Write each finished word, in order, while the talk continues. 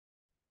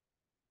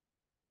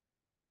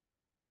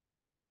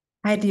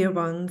Hi, dear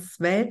ones.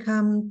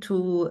 Welcome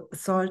to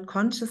Salt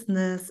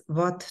Consciousness.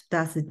 What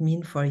does it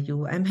mean for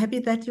you? I'm happy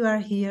that you are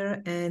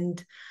here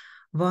and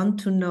want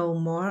to know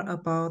more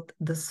about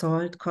the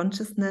Salt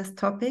Consciousness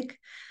topic.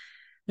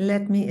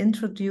 Let me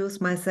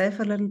introduce myself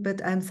a little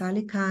bit. I'm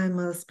Salica. I'm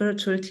a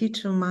spiritual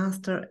teacher,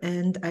 master,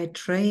 and I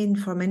train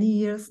for many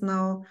years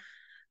now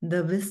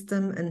the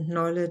wisdom and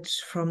knowledge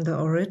from the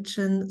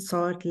origin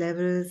salt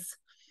levels.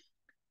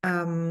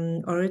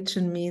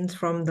 Origin means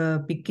from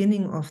the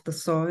beginning of the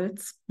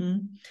salts.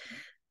 In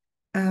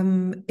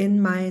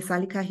my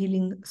Salica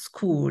healing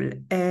school,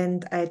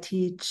 and I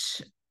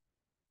teach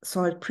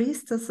salt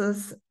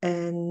priestesses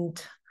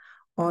and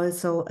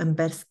also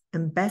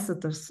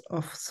ambassadors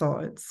of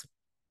salts.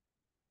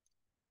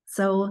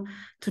 So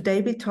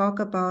today we talk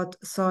about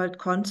salt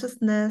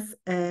consciousness,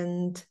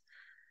 and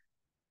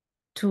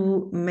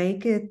to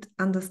make it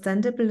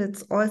understandable,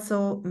 it's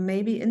also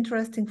maybe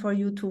interesting for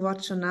you to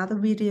watch another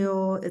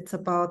video. It's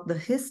about the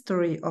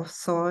history of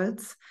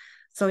salts,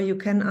 so you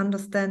can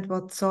understand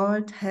what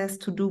salt has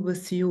to do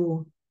with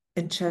you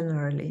in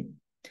generally.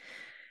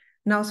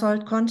 Now,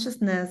 salt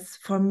consciousness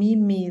for me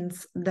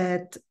means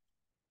that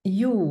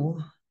you,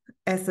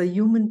 as a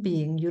human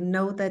being, you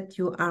know that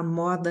you are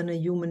more than a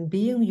human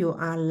being. You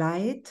are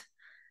light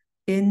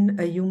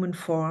in a human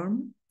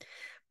form,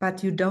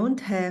 but you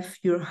don't have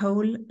your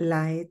whole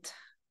light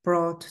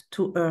brought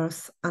to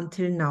earth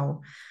until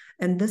now.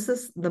 And this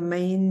is the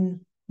main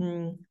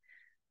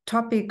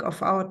topic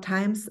of our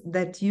times,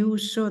 that you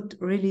should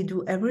really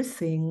do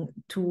everything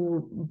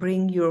to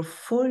bring your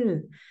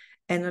full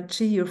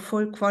energy, your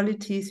full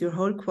qualities, your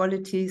whole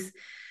qualities,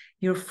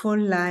 your full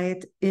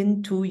light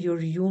into your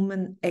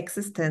human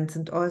existence,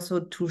 and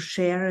also to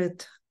share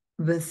it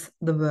with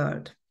the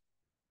world.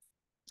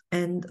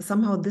 And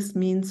somehow this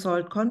means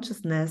salt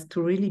consciousness,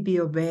 to really be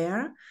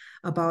aware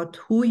about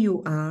who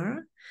you are,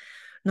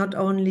 not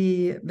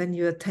only when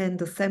you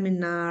attend a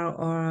seminar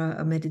or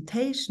a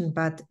meditation,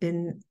 but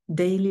in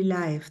daily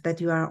life, that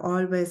you are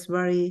always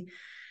very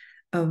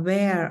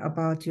aware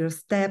about your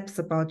steps,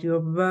 about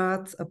your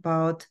words,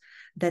 about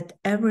that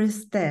every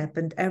step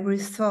and every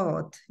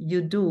thought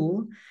you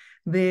do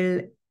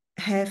will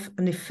have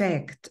an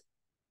effect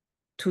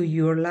to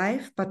your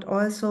life, but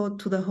also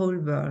to the whole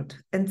world.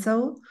 And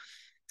so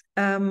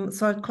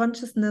salt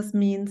consciousness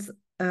means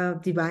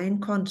divine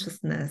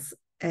consciousness,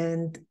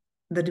 and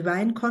the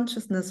divine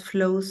consciousness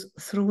flows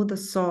through the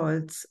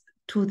salts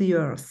to the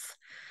earth,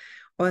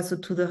 also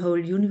to the whole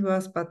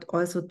universe, but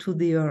also to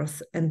the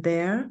earth. And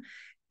there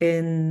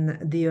in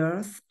the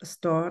earth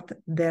stored,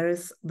 there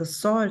is the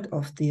salt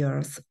of the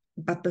earth.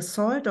 But the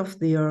salt of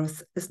the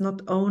earth is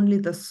not only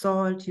the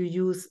salt you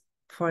use,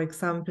 for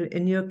example,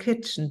 in your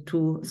kitchen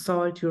to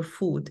salt your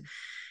food.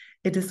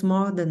 It is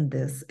more than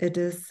this. It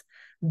is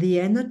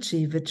the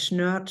energy which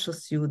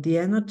nurtures you, the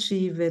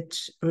energy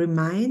which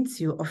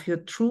reminds you of your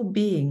true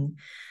being.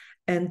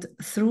 And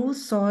through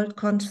salt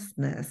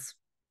consciousness,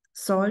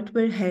 salt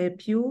will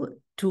help you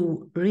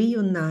to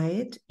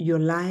reunite your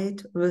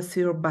light with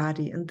your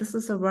body. And this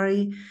is a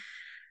very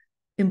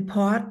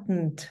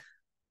important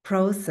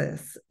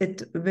process.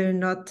 It will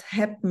not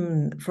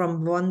happen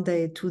from one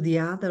day to the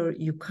other.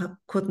 You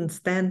couldn't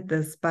stand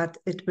this, but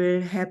it will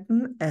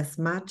happen as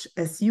much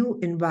as you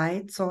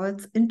invite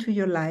salts into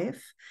your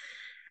life.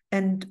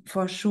 And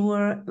for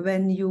sure,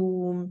 when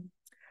you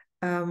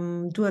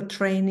do a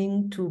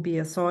training to be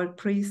a salt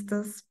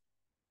priestess,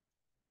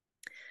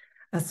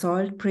 a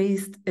salt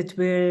priest, it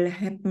will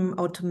happen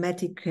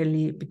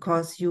automatically,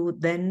 because you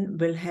then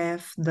will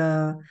have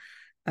the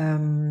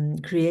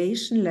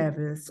creation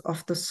levels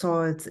of the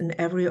salts in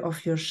every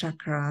of your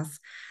chakras.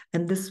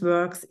 And this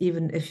works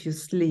even if you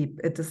sleep.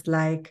 It is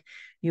like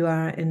you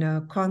are in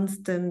a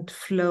constant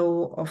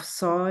flow of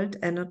salt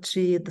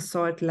energy. The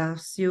salt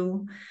loves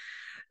you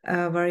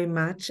very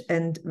much.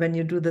 And when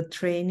you do the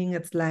training,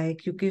 it's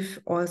like you give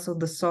also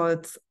the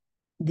salts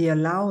the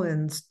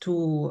allowance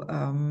to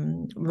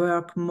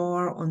work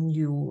more on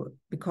you,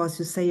 because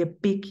you say a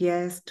big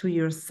yes to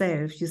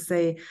yourself. You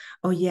say,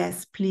 oh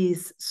yes,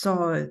 please,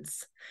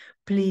 salts,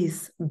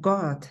 please,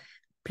 God,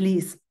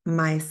 please,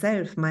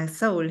 myself, my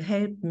soul,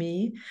 help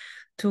me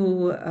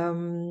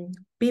to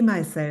be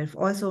myself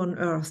also on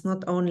earth,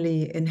 not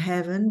only in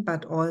heaven,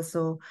 but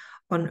also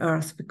on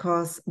earth,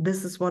 because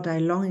this is what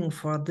I'm longing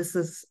for. This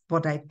is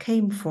what I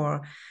came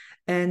for.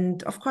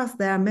 And of course,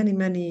 there are many,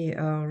 many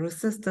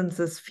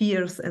resistances,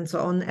 fears, and so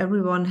on.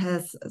 Everyone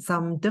has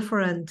some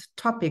different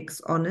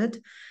topics on it,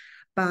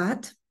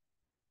 but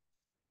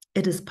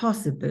it is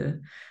possible.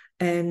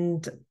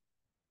 And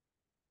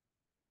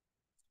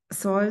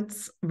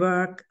salts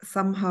work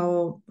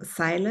somehow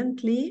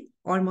silently,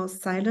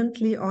 almost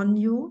silently on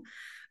you,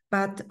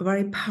 but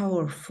very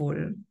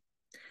powerful.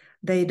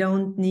 They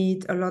don't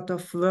need a lot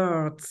of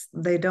words.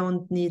 They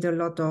don't need a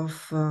lot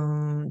of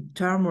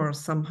tremor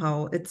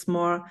somehow. It's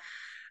more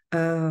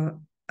a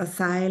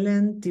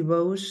silent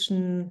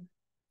devotion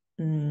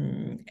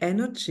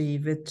energy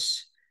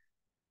which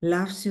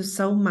loves you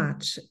so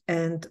much.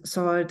 And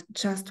salt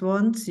just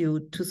wants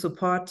you to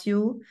support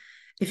you.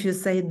 If you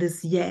say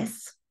this,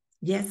 yes,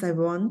 yes, I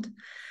want,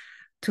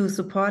 to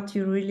support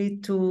you really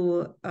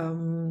to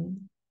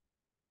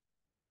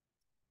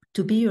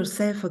be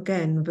yourself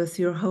again with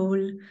your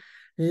whole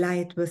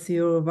light, with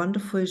your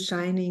wonderful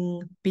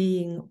shining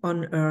being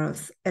on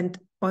earth. And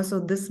also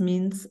this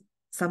means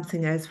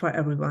something else for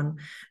everyone.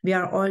 We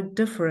are all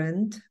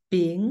different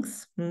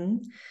beings,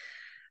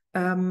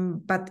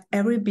 but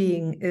every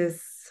being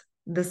is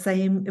the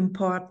same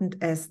important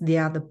as the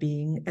other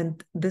being.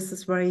 And this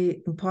is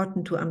very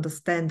important to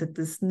understand. It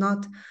is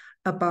not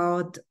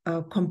about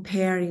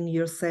comparing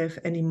yourself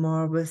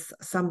anymore with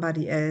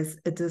somebody else.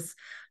 It is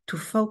to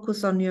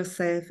focus on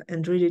yourself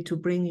and really to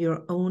bring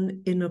your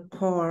own inner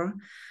core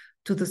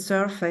to the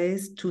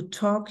surface, to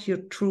talk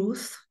your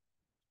truth,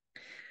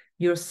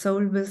 your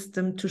soul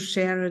wisdom, to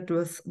share it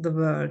with the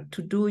world,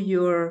 to do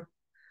your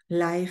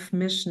life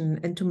mission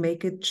and to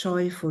make it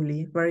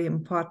joyfully, very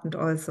important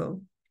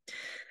also.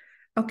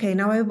 Okay,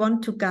 now I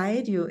want to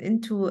guide you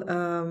into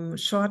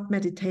short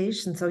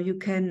meditation so you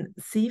can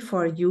see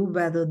for you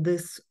whether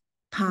this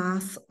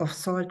path of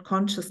soul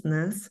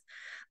consciousness,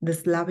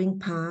 this loving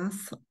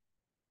path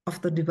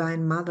of the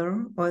Divine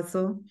Mother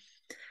also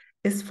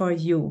is for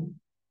you.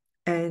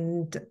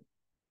 And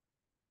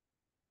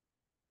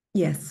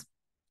yes,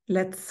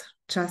 let's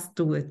just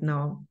do it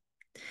now.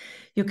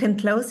 You can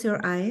close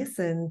your eyes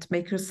and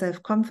make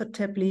yourself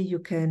comfortably. You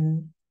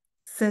can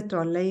sit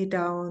or lay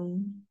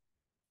down.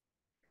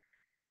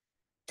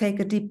 Take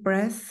a deep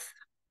breath.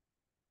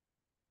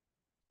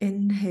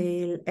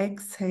 Inhale,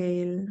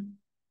 exhale.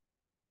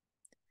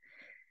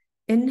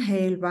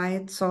 Inhale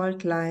white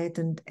salt light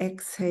and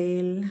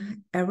exhale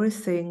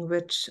everything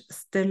which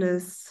still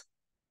is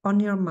on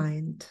your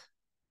mind.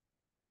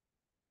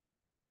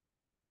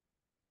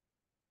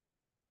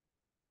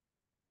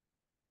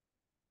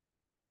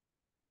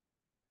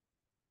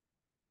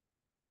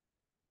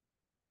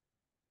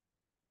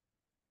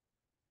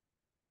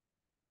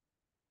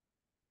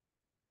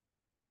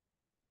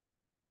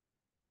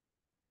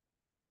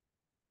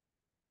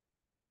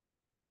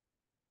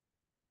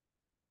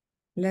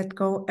 Let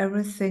go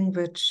everything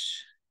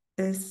which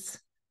is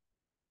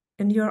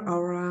in your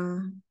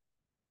aura,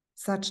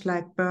 such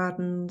like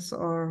burdens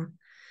or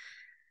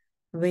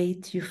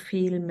weight you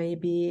feel,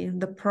 maybe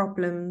the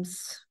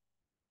problems.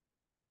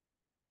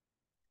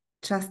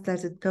 Just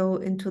let it go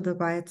into the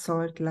white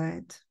salt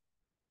light.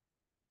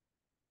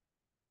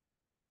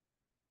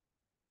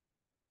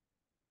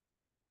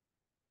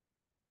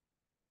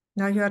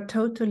 Now you are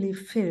totally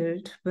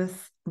filled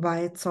with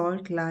white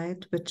salt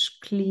light, which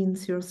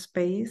cleans your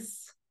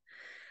space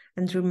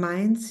and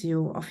reminds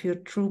you of your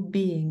true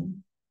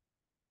being.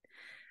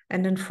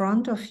 And in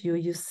front of you,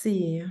 you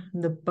see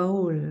the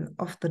bowl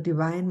of the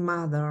Divine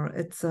Mother.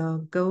 It's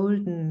a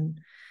golden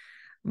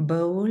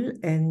bowl,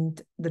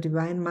 and the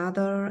Divine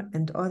Mother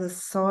and all the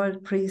soul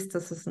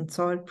priestesses and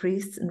soul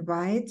priests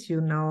invite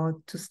you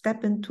now to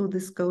step into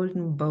this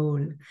golden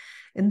bowl.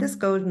 In this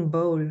golden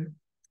bowl,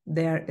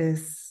 there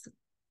is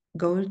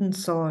golden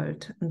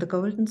salt, and the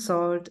golden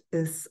salt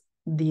is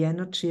the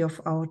energy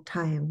of our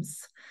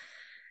times.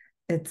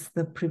 It's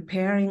the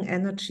preparing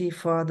energy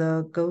for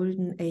the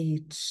golden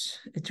age.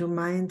 It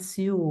reminds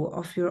you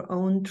of your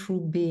own true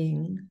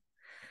being.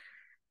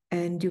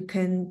 And you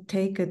can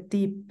take a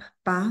deep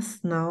bath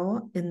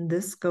now in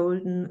this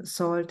golden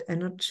salt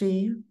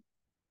energy.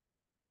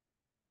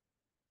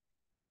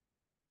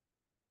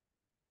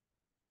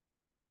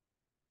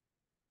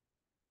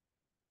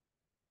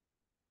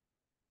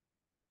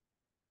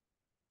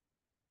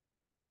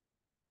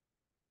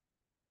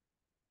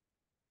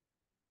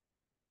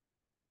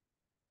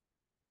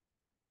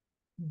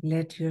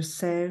 Let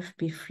yourself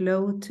be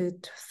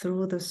floated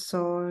through the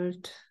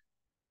salt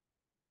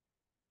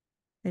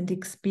and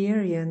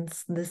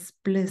experience this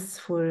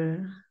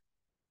blissful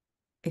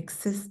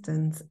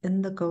existence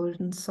in the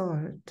golden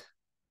salt.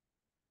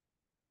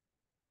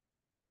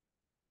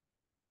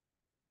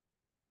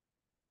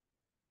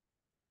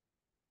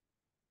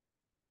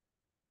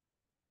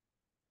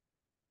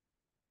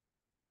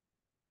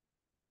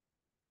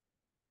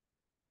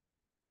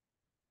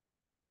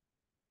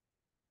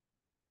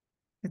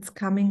 It's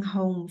coming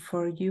home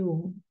for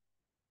you.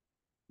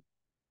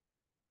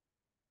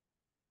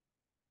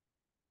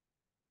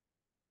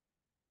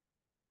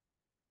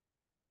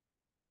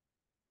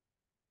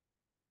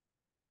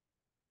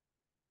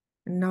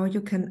 And now you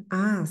can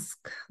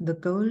ask the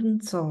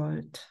golden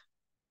salt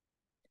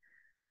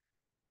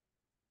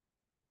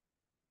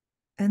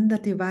and the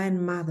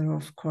Divine Mother,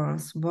 of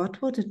course,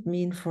 what would it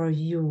mean for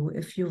you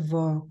if you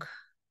walk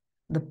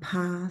the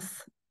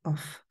path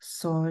of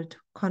salt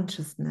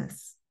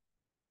consciousness?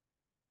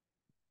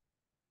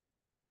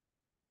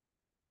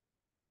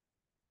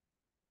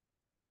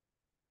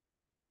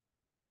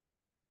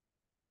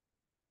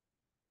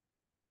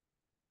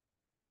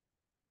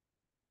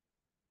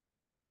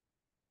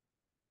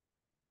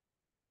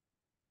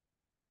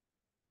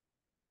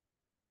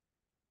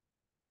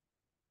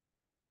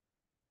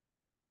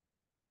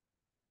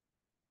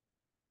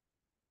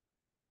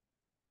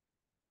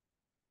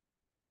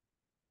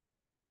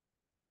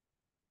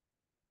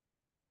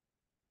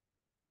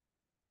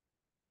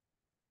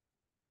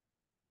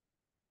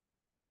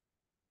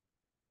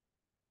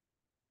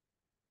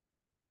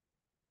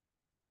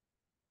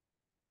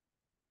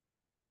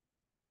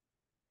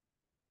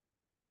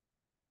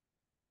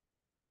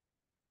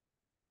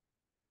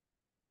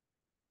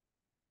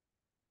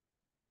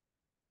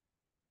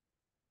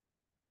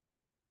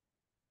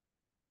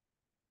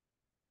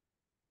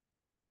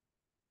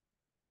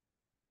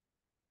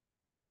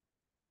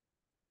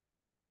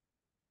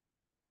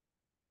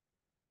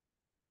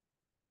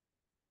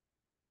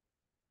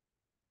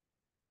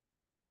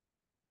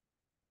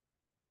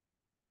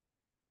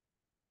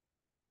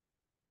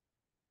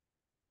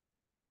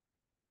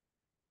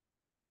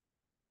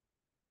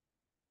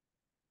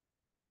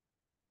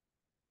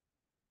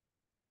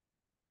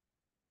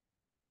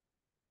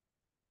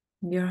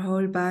 Your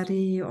whole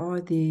body,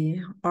 all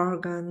the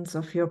organs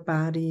of your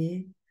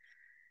body,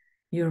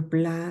 your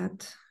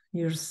blood,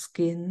 your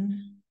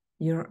skin,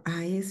 your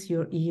eyes,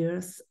 your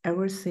ears,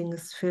 everything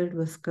is filled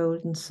with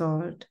golden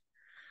salt.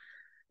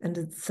 And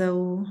it's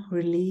so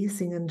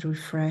releasing and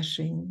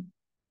refreshing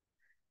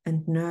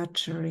and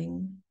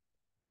nurturing.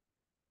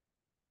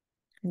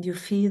 And you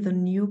feel the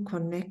new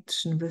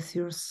connection with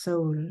your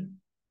soul.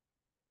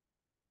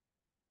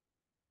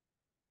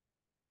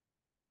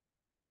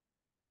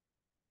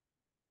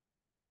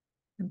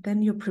 And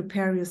then you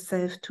prepare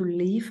yourself to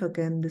leave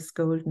again this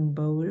golden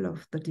bowl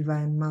of the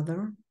Divine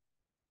Mother.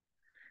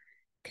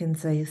 Can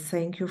say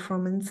thank you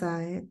from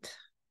inside.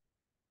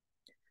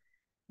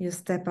 You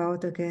step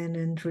out again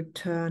and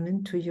return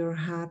into your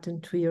heart,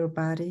 into your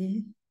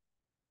body.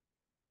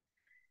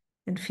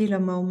 And feel a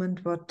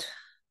moment, what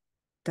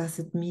does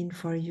it mean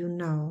for you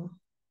now?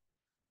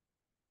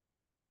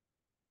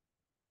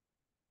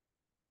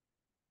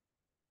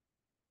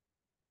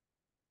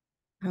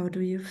 How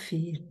do you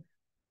feel?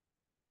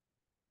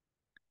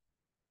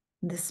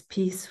 This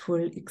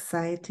peaceful,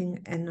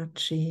 exciting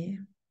energy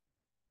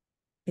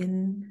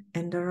in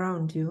and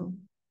around you.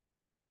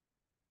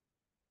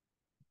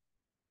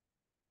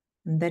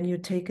 And then you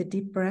take a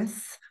deep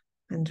breath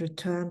and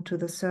return to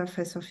the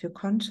surface of your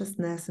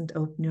consciousness and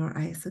open your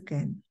eyes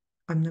again.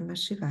 Om Namah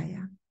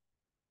Shivaya.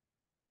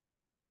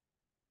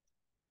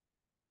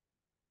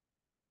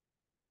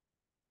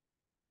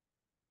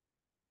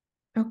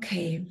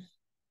 Okay,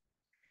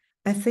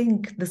 I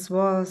think this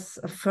was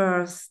a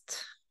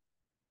first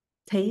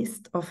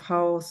taste of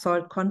how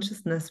soul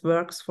consciousness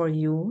works for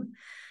you.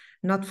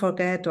 Not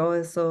forget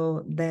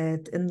also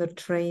that in the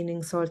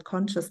training Soul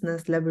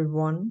Consciousness Level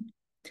 1,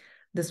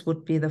 this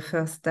would be the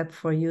first step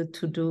for you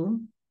to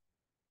do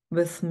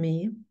with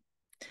me.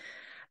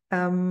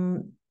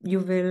 You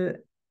will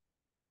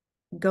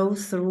go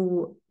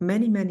through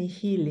many, many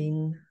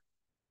healing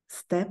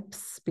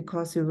steps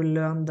because you will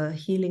learn the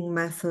healing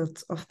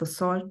methods of the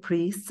Salt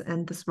Priests,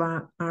 and these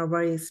are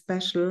very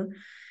special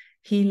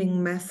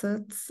healing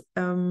methods.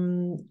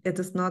 It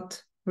is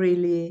not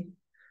really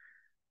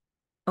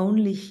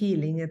only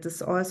healing, it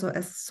is also,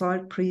 as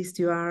Salt Priest,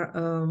 you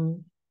are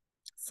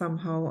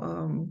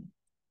somehow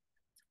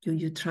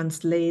you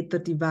translate the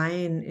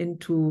divine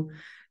into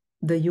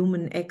the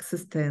human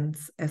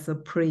existence as a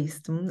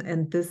priest,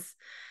 and this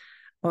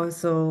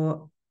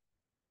also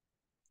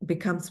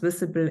becomes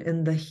visible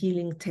in the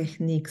healing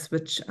techniques,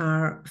 which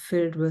are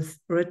filled with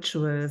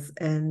rituals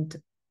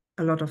and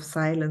a lot of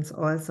silence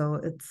also.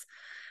 It's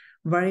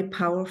very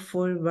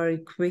powerful, very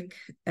quick,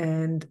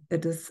 and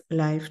it is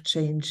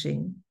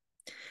life-changing.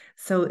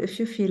 So if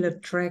you feel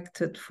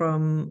attracted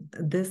from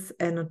this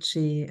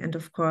energy, and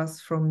of course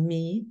from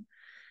me,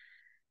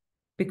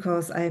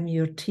 because I am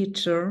your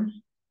teacher,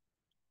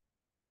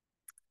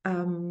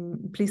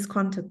 please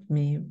contact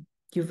me.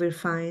 You will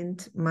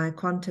find my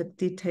contact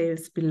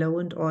details below,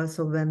 and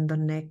also when the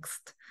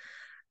next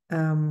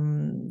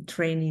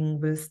training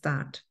will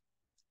start.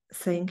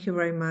 Thank you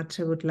very much.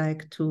 I would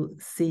like to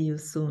see you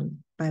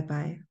soon.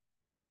 Bye-bye.